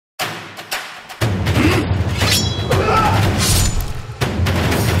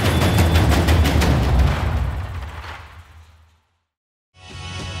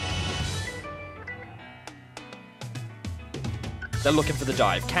They're looking for the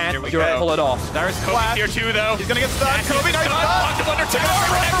dive. Can Europe pull it off? There's Kobe's here too, though. He's gonna get stunned. Kobe, nice stun. Under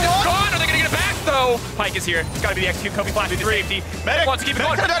gone. Are they gonna get it back, though? Pike is here. It's gotta be the execute. Kobe flash into safety. Medic wants to keep it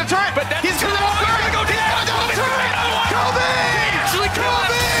going. Down a turret. But he's gonna go down. Kobe! Actually,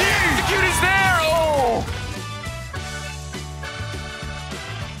 Kobe! The execute is there. Oh!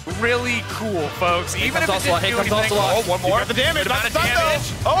 Really cool, folks. Even if it didn't do anything. Oh, one more. The damage. Not the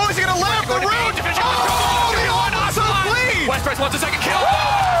damage. Oh, is he gonna live the root? Oh, the awesome bleed! West Price wants a second kill.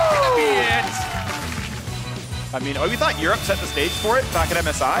 Gonna be it. I mean, we thought Europe set the stage for it back at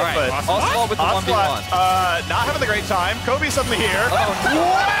MSI, right, but Ocelot with the 1v1. Not having the great time. Kobe suddenly here. Good.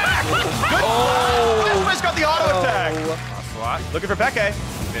 West Price got the auto attack. Ocelot looking for Peke.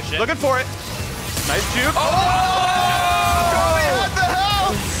 Looking for it. Nice juke. Kobe had the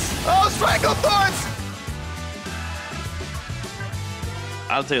health. Oh, Strangle Thorns!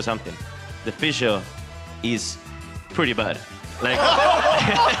 I'll tell you something. The Fisher is pretty bad. Like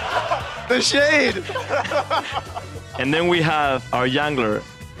the shade. And then we have our jungler.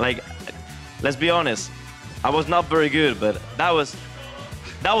 Like, let's be honest. I was not very good, but that was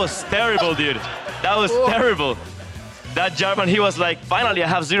terrible, dude. That was terrible. That Jarvan, he was like, finally I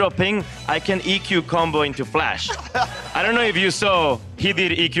have 0 ping, I can EQ combo into Flash. I don't know if you saw, he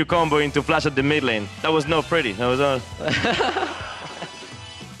did EQ combo into Flash at the mid lane. That was not pretty. That was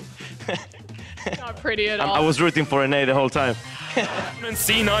not pretty at all. I was rooting for Rene the whole time. And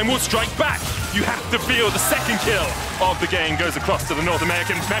C9 will strike back. You have to feel the second kill of the game goes across to the North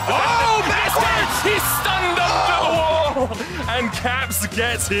American. Oh, backwards! He's stunned under the wall! And Caps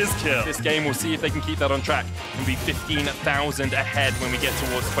gets his kill. This game, we'll see if they can keep that on track and be 15,000 ahead when we get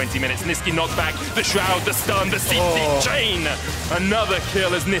towards 20 minutes. Niski knocks back the Shroud, the stun, the CC chain. Another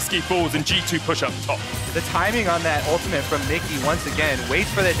kill as Niski falls and G2 push up top. The timing on that ultimate from Mickey once again.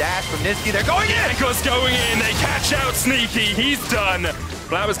 Waits for the dash from Niski. They're going in! Yankos going in. They catch out Sneaky. He's done.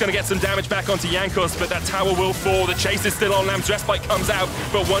 Flower's going to get some damage back onto Yankos, but that tower will fall. The chase is still on. Lamb's Respite comes out,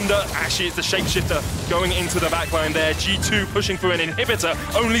 but Wonder, Ashy is the shapeshifter going into the backline there. G2 pushing for an inhibitor.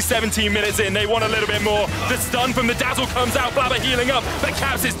 Only 17 minutes in. They want a little bit more. The stun from the Dazzle comes out. Flabber healing up, but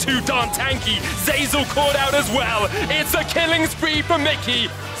Caps is too darn tanky. Zazel caught out as well. It's a killing spree for Mickey.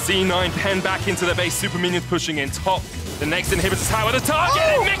 C9 pen back into the base. Super Minions pushing in top. The next inhibitor tower, the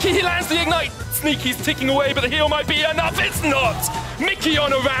target. Mickey, he lands the ignite. Sneaky's ticking away, but the heal might be enough. It's not. Mickey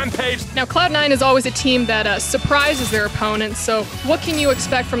on a rampage. Now, Cloud9 is always a team that surprises their opponents. So what can you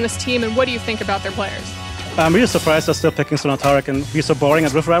expect from this team, and what do you think about their players? I'm really surprised they're still picking Sonatara. Can be so boring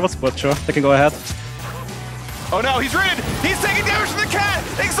at Rift Rivals, but sure, they can go ahead. Oh no, he's rid! He's taking damage from the cat!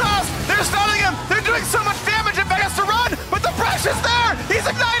 Exhaust! They're stunning him! They're doing so much damage, and Beck has to run! But the pressure's there! He's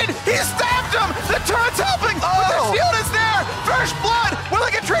ignited! He stabbed him! The turret's helping! But their shield is there! First blood! Will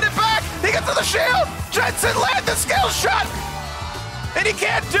he get traded back? He gets to the shield! Jensen land the skill shot! And he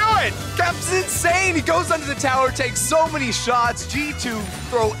can't do it! Caps insane! He goes under the tower, takes so many shots. G2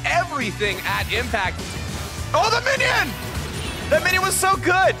 throw everything at Impact. Oh, the minion! That minion was so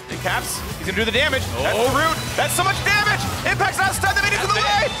good! And Caps, he's gonna do the damage. That's the root. That's so much damage! Impact's not stunned, the minion's in the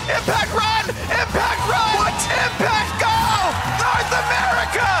way! Impact run! Impact run! What? Impact go! North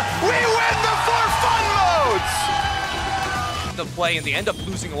America! We win the for fun modes! The play, and they end up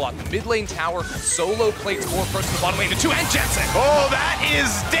losing a lot. The mid lane tower solo plates more first to the bottom lane to 2 and Jensen. Oh, that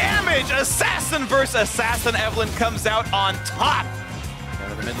is damage! Assassin versus Assassin. Evelyn comes out on top. Down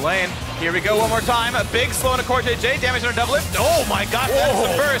to the mid lane. Here we go one more time. A big slow and a Corte J. Damage on a double lift. Oh my god, that's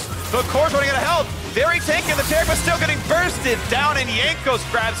the first. The core's running out of health. Very tanky in the Terra, but still getting bursted down, and Yankos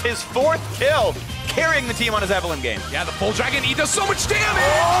grabs his 4th kill, carrying the team on his Evelyn game. Yeah, the full dragon, he does so much damage!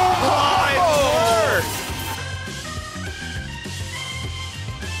 Oh my word!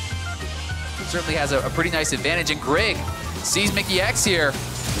 Certainly has a pretty nice advantage, and Greg sees Mickey X here.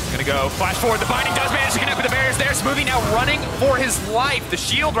 Gonna go flash forward. The binding does manage to connect with the barriers there. Smoothie now running for his life. The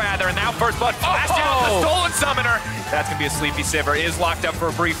shield rather, and now first blood flashed out the stolen summoner. That's gonna be a sleepy Sivir. Is locked up for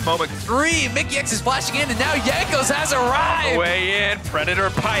a brief moment. 3, Mickey X is flashing in, and now Yankos has arrived. Way in, Predator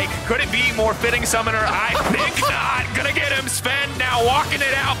Pike. Could it be more fitting summoner? I think not. Gonna get him. Sven now walking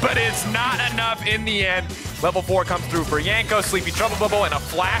it out, but it's not enough in the end. Level 4 comes through for Yanko, Sleepy Trouble Bubble, and a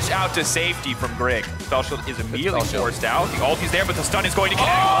flash out to safety from Grig. Spell Shield is immediately forced out. The ulti's there, but the stun is going to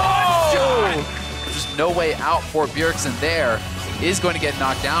connect. There's just no way out for Bjergsen there. He is going to get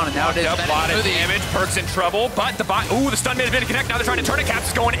knocked down, and now it is a lot of damage. Perk's in trouble, but the bot. Ooh, the stun made it connect. Now they're trying to turn it. Caps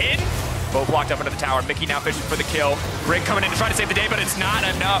is going in. Both blocked up into the tower. Mickey now fishing for the kill. Grig coming in to try to save the day, but it's not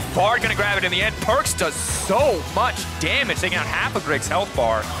enough. Bard gonna grab it in the end. Perks does so much damage, taking out half of Grig's health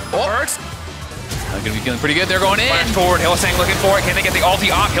bar. Perks Going to be feeling pretty good. They're going in. Flash forward. Hylissang looking for it. Can they get the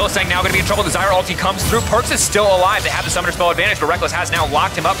ulti off? Hylissang now going to be in trouble. The Zyra ulti comes through. Perkz is still alive. They have the summoner spell advantage, but Reckless has now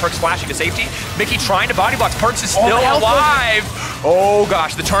locked him up. Perkz flashing to safety. Mickey trying to body block. Perkz is still alive. Oh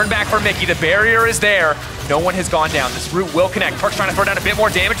gosh, the turn back for Mickey. The barrier is there. No one has gone down. This root will connect. Perkz trying to throw down a bit more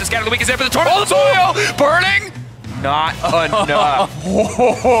damage. The scatter of the weak is there for the tornado. Soil burning. Not enough.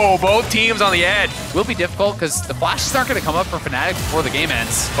 Whoa, both teams on the edge. Will be difficult because the flashes aren't going to come up for Fnatic before the game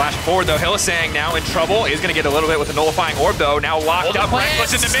ends. Flash forward though, Hylissang now in trouble. Is going to get a little bit with the nullifying orb though. Now locked up,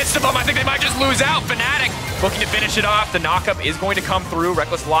 Reckless in the midst of them. I think they might just lose out. Fnatic looking to finish it off. The knockup is going to come through.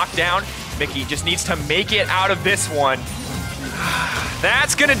 Reckless locked down. Mickey just needs to make it out of this one.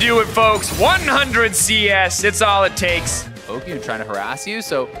 That's going to do it, folks. 100 CS, it's all it takes. Opium trying to harass you,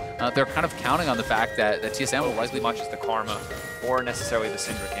 so they're kind of counting on the fact that TSM will likely Much as the Karma or necessarily the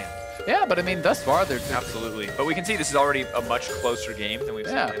Syndra can. Yeah, but I mean, thus far, they're Absolutely. But we can see this is already a much closer game than we've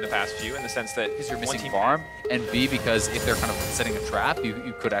seen in the past few, in the sense that because you're missing farm, and B, because if they're kind of setting a trap,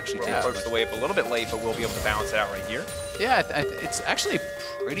 you could actually take approach the wave a little bit late, but we'll be able to balance it out right here. Yeah, it's actually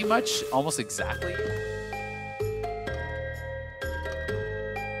pretty much almost exactly.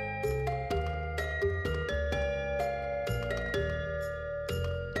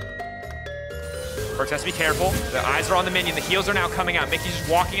 Perkz has to be careful. The eyes are on the minion. The heals are now coming out. Mickey's just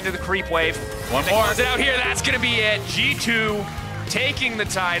walking into the creep wave. One more. It out here. That's going to be it. G2 taking the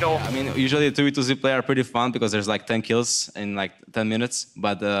title. I mean, usually the 2v2Z play are pretty fun because there's like 10 kills in like 10 minutes.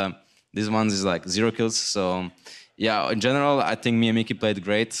 But this one's is like 0 kills. So yeah, in general, I think me and Mickey played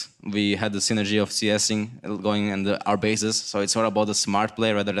great. We had the synergy of CSing going in our bases. So it's all about the smart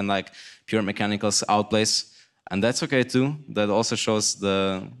play rather than like pure mechanical outplays. And that's okay too. That also shows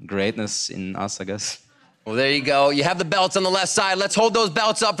the greatness in us, I guess. Well, there you go. You have the belts on the left side. Let's hold those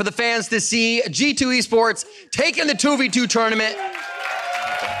belts up for the fans to see. G2 Esports taking the 2v2 tournament.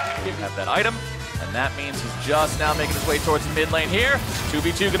 We have that item, and that means he's just now making his way towards the mid lane here.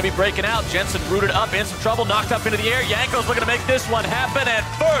 2v2 going to be breaking out. Jensen rooted up, in some trouble, knocked up into the air. Yanko's looking to make this one happen, and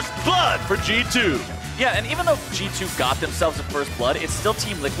first blood for G2. Yeah, and even though G2 got themselves a first blood, it's still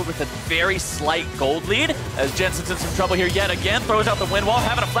Team Liquid with a very slight gold lead, as Jensen's in some trouble here yet again, throws out the wind wall,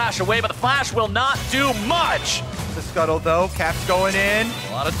 having a flash away, but the flash will not do much. The scuttle though, Cap's going in.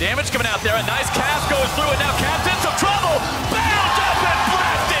 A lot of damage coming out there, a nice cast goes through, and now Cap's in some trouble! Bound up and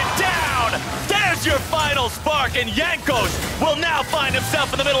blasted down! There's your final spark, and Jankos will now find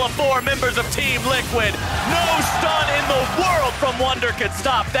himself in the middle of 4 members of Team Liquid. No stun in the world from Wonder could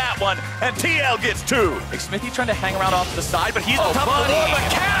stop that one, and TL gets 2. Smithy trying to hang around off to the side, but he's on top of the war, but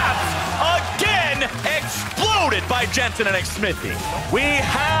Caps again exploded by Jensen and Smithy. We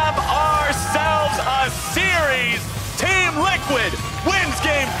have ourselves a series. Team Liquid wins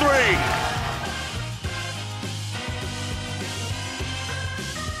game 3.